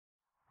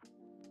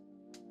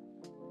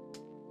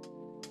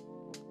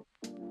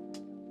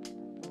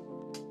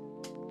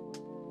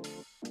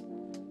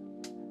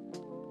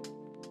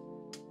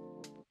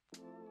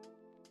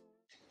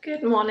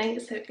Good morning.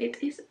 So it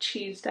is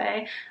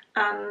Tuesday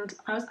and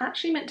I was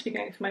actually meant to be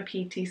going for my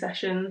PT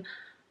session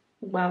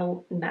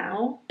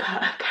now,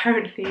 but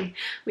apparently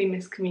we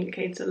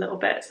miscommunicated a little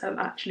bit, so I'm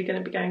actually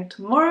going to be going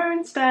tomorrow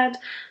instead.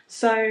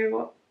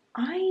 So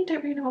I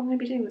don't really know what I'm going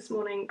to be doing this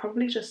morning,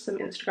 probably just some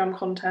Instagram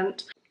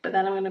content, but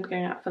then I'm going to be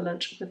going out for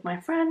lunch with my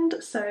friend.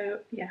 So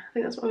yeah, I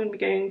think that's what I'm going to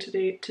be going to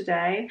do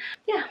today.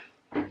 Yeah,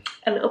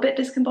 a little bit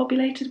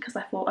discombobulated because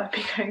I thought I'd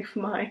be going for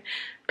my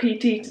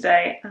PT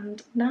today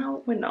and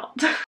now we're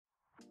not.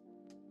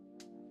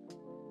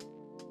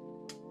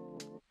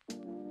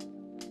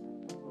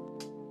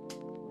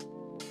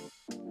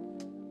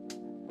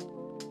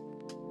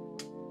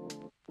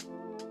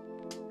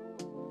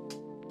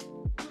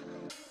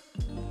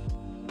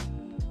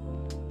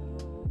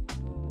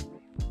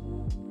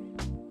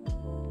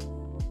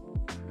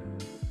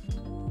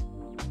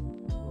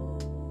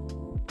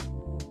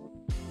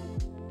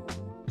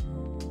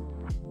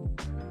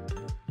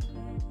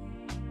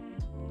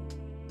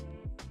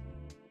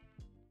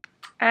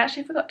 I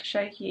actually forgot to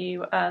show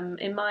you,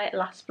 in my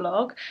last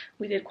vlog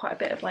we did quite a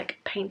bit of like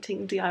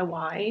painting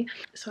DIY,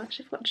 so I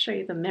actually forgot to show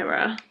you the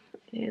mirror.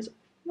 It is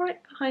right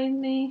behind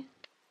me.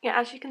 Yeah,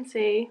 as you can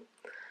see,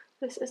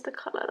 this is the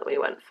colour that we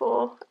went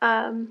for.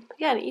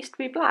 Yeah, and it used to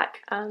be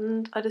black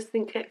and I just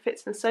think it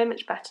fits in so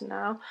much better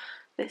now.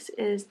 This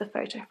is the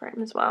photo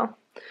frame as well.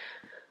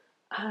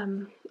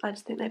 I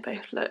just think they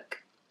both look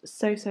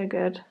so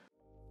good.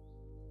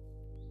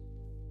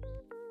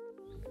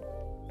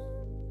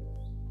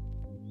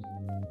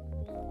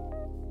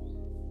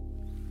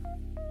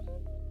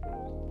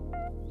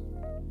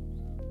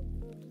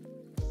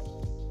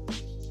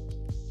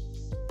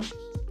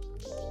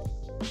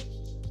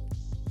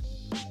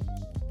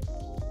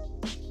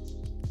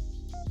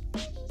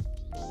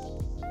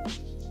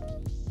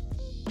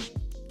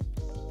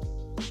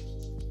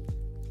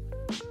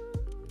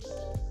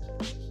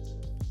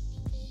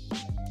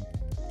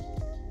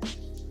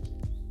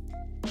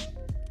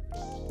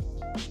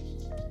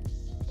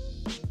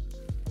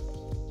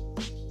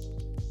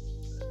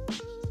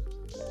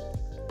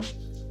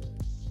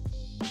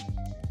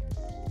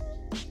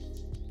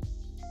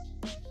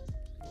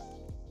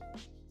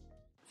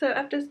 So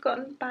I've just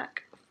gotten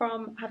back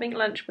from having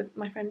lunch with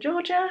my friend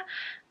Georgia,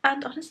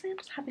 and honestly I'm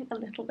just having a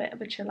little bit of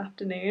a chill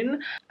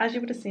afternoon. As you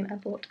would have seen, I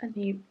bought a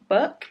new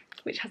book,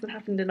 which hasn't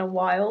happened in a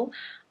while.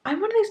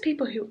 I'm one of those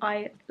people who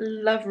I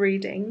love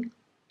reading,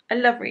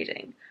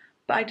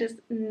 but I just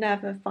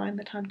never find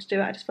the time to do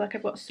it. I just feel like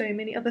I've got so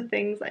many other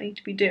things that I need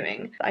to be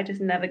doing that I just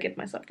never give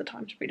myself the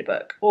time to read a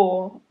book,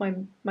 or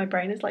my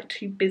brain is like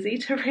too busy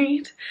to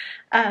read.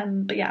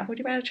 But yeah, I've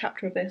already read a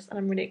chapter of this and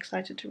I'm really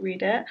excited to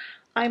read it.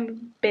 I'm a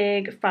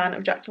big fan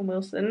of Jacqueline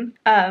Wilson.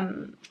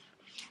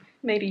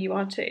 Maybe you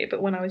are too,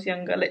 but when I was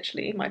younger,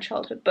 literally my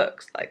childhood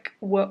books like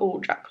were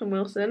all Jacqueline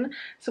Wilson.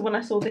 So when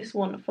I saw this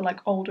one for like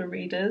older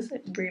readers,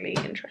 it really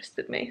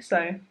interested me.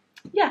 So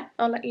yeah,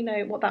 I'll let you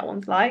know what that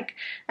one's like.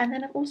 And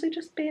then I've also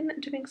just been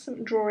doing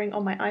some drawing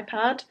on my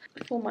iPad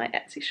for my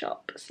Etsy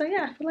shop. So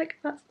yeah, I feel like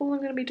that's all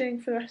I'm going to be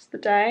doing for the rest of the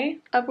day.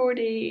 I've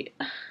already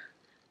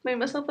made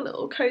myself a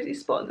little cozy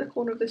spot in the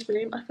corner of this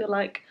room. I feel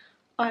like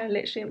I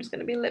literally am just going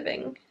to be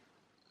living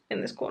in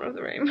this corner of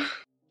the room.